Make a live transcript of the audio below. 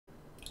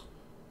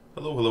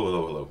Hello, hello,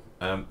 hello,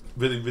 hello.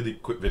 Really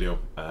quick video.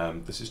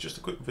 This is just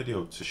a quick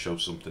video to show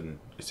something.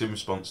 It's in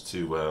response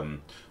to a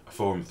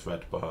forum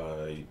thread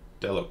by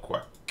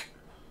Deloquack.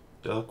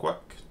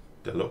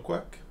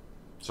 Deloquack?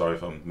 Sorry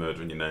if I'm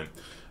murdering your name.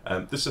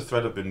 This is a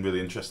thread I've been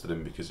really interested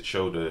in because it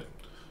showed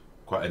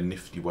quite a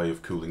nifty way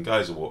of cooling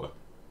geyser water.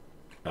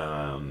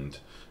 And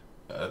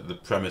the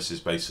premise is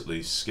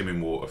basically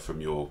skimming water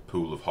from your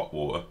pool of hot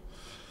water,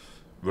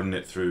 running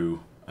it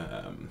through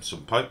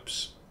some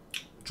pipes,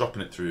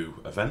 dropping it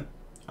through a vent,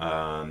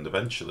 and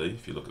eventually,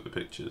 if you look at the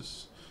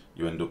pictures,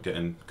 you end up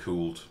getting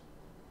cooled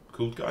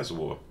geyser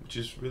water, which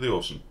is really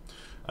awesome.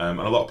 And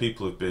a lot of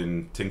people have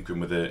been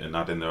tinkering with it and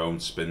adding their own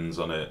spins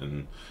on it,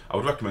 and I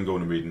would recommend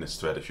going and reading this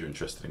thread if you're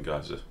interested in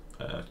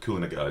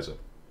cooling a geyser.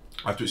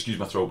 I have to excuse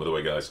my throat, by the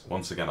way, guys.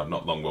 Once again, I've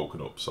not long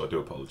woken up, so I do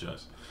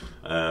apologise.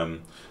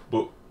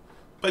 But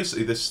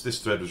basically, this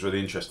thread was really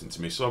interesting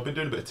to me, so I've been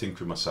doing a bit of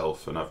tinkering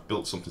myself, and I've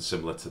built something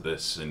similar to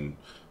this in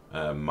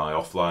my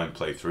offline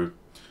playthrough.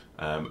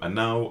 And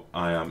now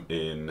I am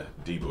in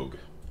debug,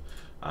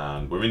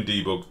 and we're in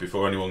debug.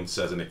 Before anyone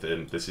says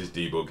anything, this is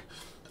debug.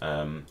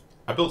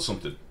 I built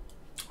something,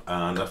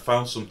 and I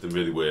found something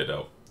really weird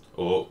out,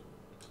 or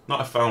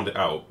not I found it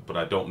out, but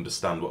I don't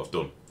understand what I've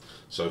done.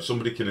 So if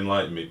somebody can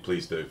enlighten me,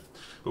 please do.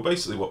 But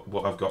basically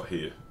what I've got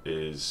here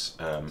is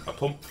a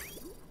pump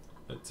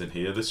that's in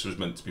here. This was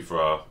meant to be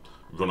for our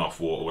runoff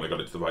water when I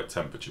got it to the right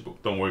temperature,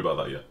 but don't worry about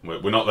that yet.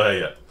 We're not there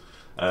yet.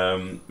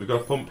 We've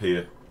got a pump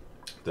here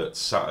that's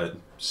sat at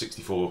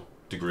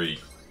 64-degree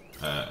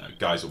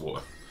geyser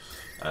water.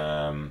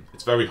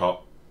 It's very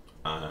hot,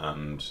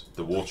 and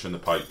the water in the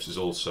pipes is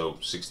also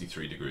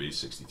 63 degrees,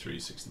 63.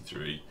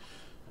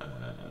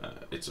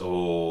 It's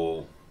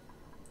all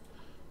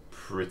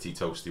pretty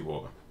toasty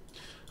water.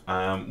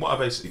 What I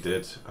basically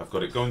did, I've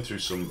got it going through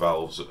some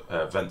valves,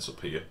 vents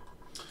up here,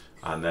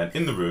 and then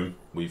in the room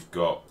we've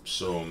got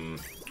some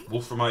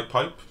wolframite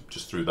pipe.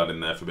 Just threw that in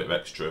there for a bit of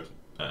extra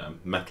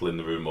metal in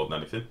the room more than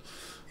anything.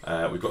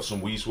 We've got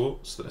some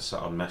Wheezeworts that are sat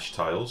on mesh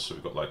tiles, so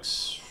we've got like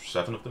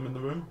 7 of them in the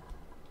room.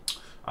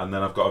 And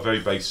then I've got a very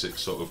basic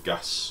sort of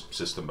gas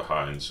system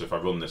behind, so if I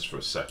run this for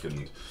a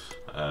second,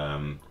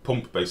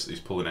 pump basically is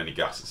pulling any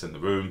gas that's in the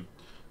room.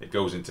 It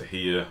goes into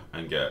here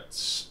and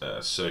gets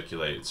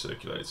circulated,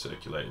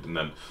 and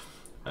then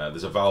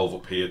there's a valve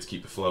up here to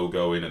keep the flow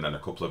going, and then a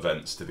couple of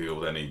vents to deal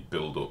with any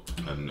build-up,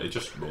 and it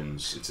just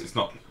runs. It's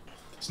not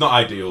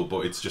ideal,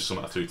 but it's just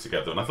something I threw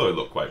together, and I thought it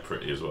looked quite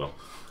pretty as well.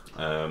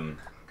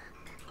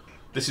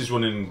 This is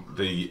running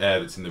the air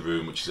that's in the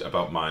room, which is at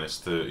about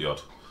 -30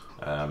 odd.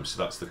 So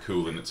that's the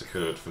cooling that's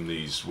occurred from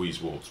these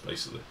Wheezeworts,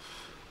 basically.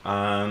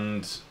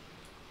 And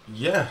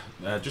yeah,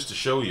 just to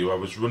show you, I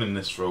was running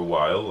this for a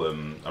while.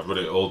 I've run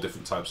it at all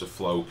different types of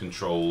flow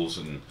controls,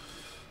 and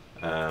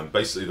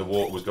basically the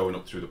water was going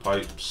up through the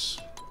pipes,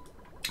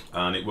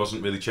 and it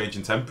wasn't really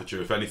changing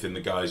temperature. If anything,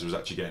 the geyser was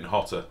actually getting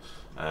hotter,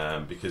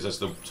 because as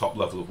the top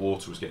level of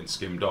water was getting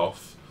skimmed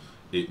off,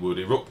 it would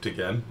erupt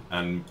again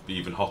and be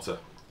even hotter.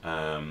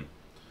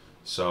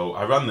 So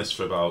I ran this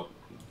for about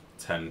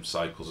 10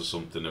 cycles or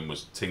something, and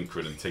was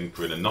tinkering,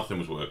 and nothing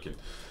was working.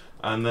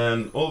 And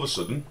then all of a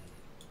sudden,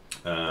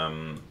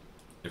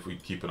 if we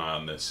keep an eye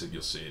on this,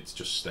 you'll see it's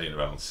just staying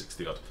around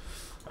 60 odd.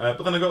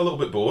 But then I got a little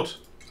bit bored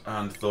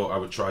and thought I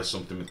would try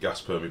something with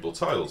gas permeable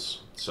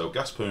tiles. So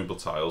gas permeable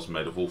tiles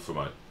made of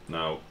wolframite.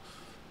 Now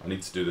I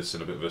need to do this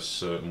in a bit of a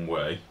certain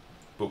way,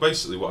 but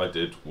basically what I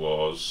did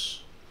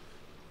was,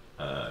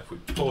 if we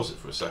pause it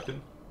for a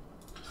second,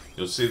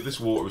 you'll see that this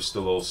water is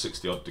still all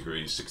 60 odd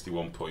degrees,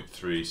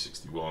 61.3,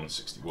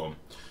 61.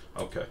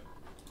 Okay,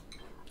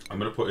 I'm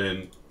going to put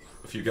in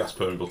a few gas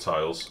permeable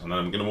tiles, and then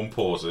I'm going to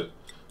unpause it,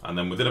 and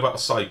then within about a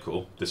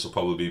cycle this will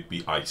probably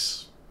be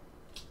ice.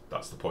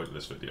 That's the point of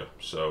this video.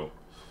 So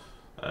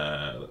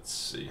let's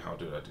see, how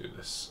do I do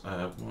this?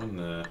 One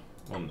there.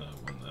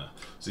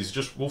 So these are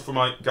just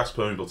wolframite gas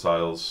permeable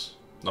tiles,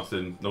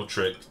 nothing, no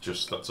trick,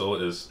 just that's all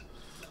it is,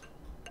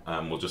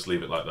 and we'll just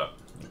leave it like that.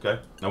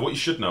 Okay, now what you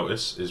should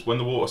notice is when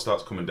the water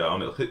starts coming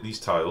down, it'll hit these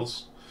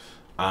tiles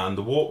and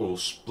the water will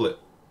split.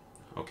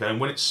 Okay, and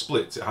when it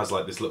splits, it has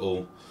like this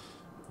little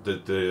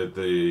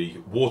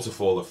the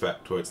waterfall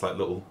effect, where it's like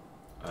little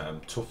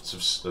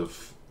tufts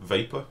of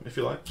vapor, if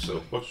you like.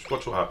 So watch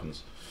what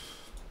happens.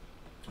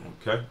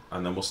 Okay,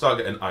 and then we'll start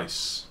getting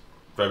ice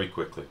very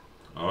quickly.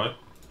 Alright,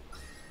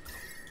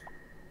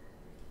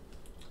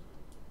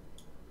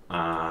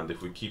 and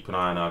if we keep an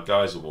eye on our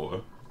geyser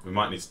water, we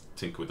might need to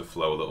tinker with the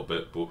flow a little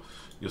bit, but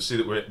you'll see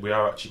that we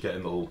are actually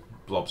getting little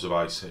blobs of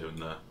ice here and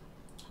there.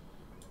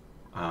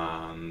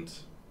 And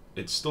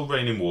it's still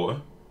raining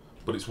water,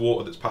 but it's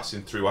water that's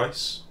passing through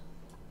ice,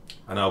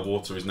 and our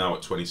water is now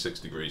at 26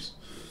 degrees.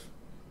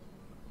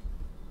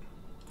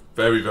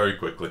 Very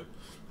quickly.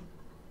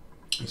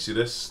 You see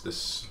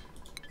this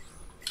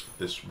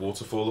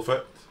waterfall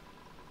effect?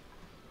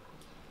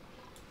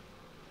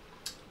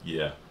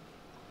 Yeah.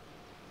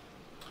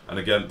 And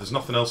again, there's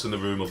nothing else in the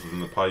room other than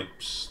the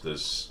pipes.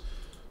 There's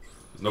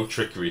no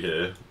trickery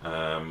here.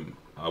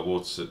 Our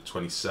water's at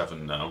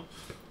 27 now.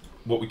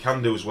 what we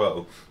can do as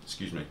well,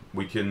 excuse me,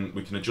 we can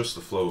adjust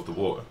the flow of the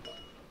water.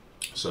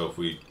 So if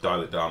we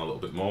dial it down a little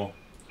bit more,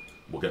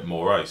 we'll get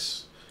more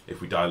ice.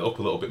 If we dial it up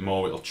a little bit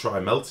more, it'll try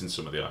melting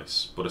some of the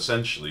ice, but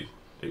essentially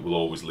it will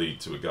always lead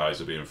to a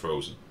geyser being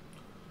frozen.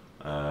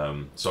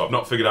 So I've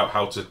not figured out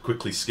how to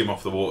quickly skim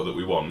off the water that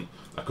we want.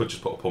 I could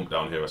just put a pump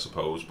down here, I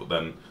suppose, but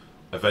then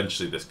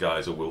eventually this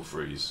geyser will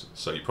freeze.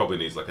 So you probably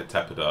need like a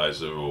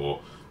tepidizer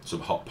or some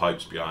hot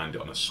pipes behind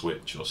it on a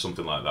switch or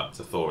something like that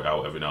to thaw it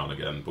out every now and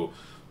again. But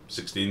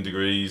 16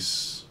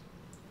 degrees,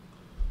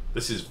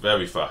 this is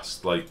very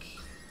fast, like,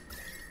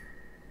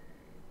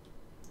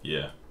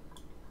 yeah.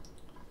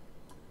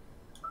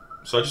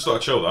 So I just thought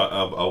I'd show that.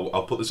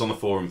 I'll put this on the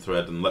forum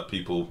thread and let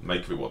people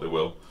make of it what they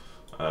will.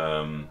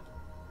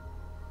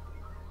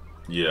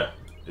 Yeah,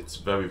 it's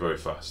very, very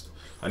fast.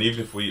 And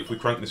even if we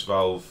crank this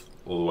valve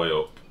all the way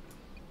up,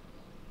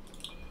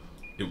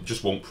 it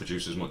just won't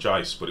produce as much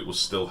ice, but it will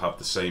still have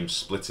the same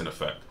splitting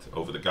effect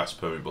over the gas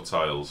permeable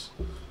tiles,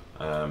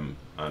 and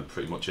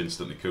pretty much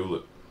instantly cool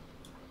it.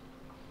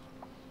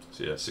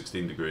 So yeah,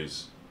 16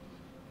 degrees.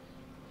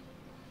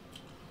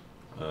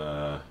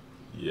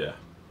 Yeah.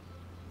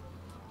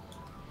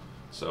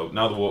 So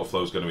now the water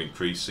flow is going to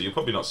increase, so you'll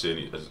probably not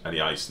see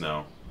any ice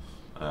now.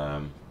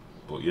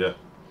 But yeah,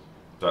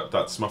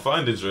 that's my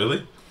findings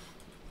really.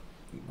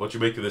 What do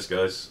you make of this,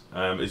 guys?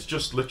 It's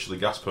just literally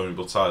gas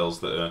permeable tiles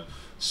that are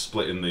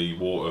splitting the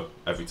water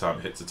every time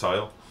it hits a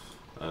tile.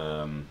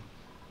 And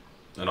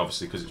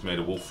obviously because it's made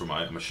of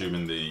wolframite, I'm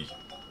assuming the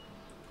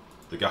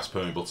gas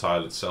permeable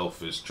tile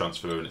itself is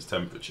transferring its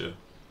temperature.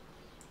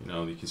 You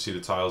know, you can see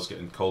the tiles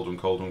getting colder and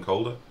colder and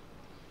colder.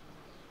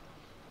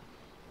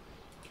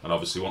 And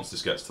obviously once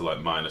this gets to like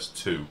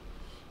 -2,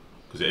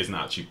 because it isn't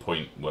actually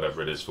point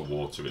whatever it is for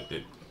water,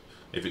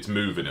 if it's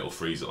moving it'll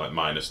freeze at like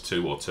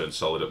 -2 or turn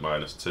solid at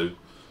 -2.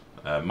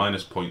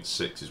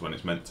 -0.6 is when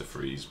it's meant to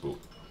freeze, but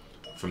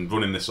from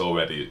running this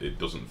already it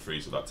doesn't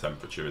freeze at that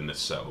temperature in this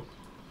setup.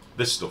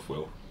 This stuff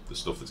will, the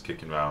stuff that's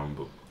kicking around,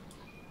 but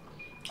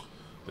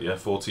yeah,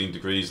 14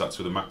 degrees, that's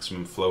with a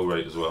maximum flow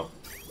rate as well.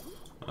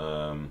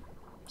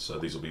 So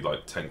these will be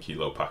like 10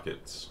 kilo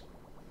packets.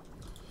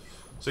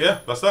 So yeah,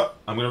 that's that.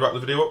 I'm going to wrap the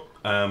video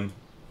up.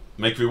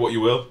 Make of it what you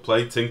will.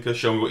 Play, tinker,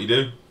 show me what you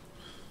do.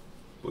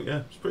 But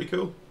yeah, it's pretty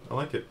cool. I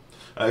like it.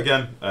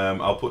 Again,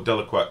 I'll put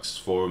Delaquac's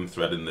forum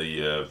thread in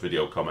the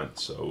video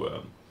comments.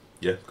 So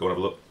yeah, go and have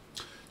a look.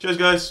 Cheers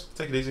guys.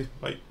 Take it easy.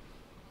 Bye.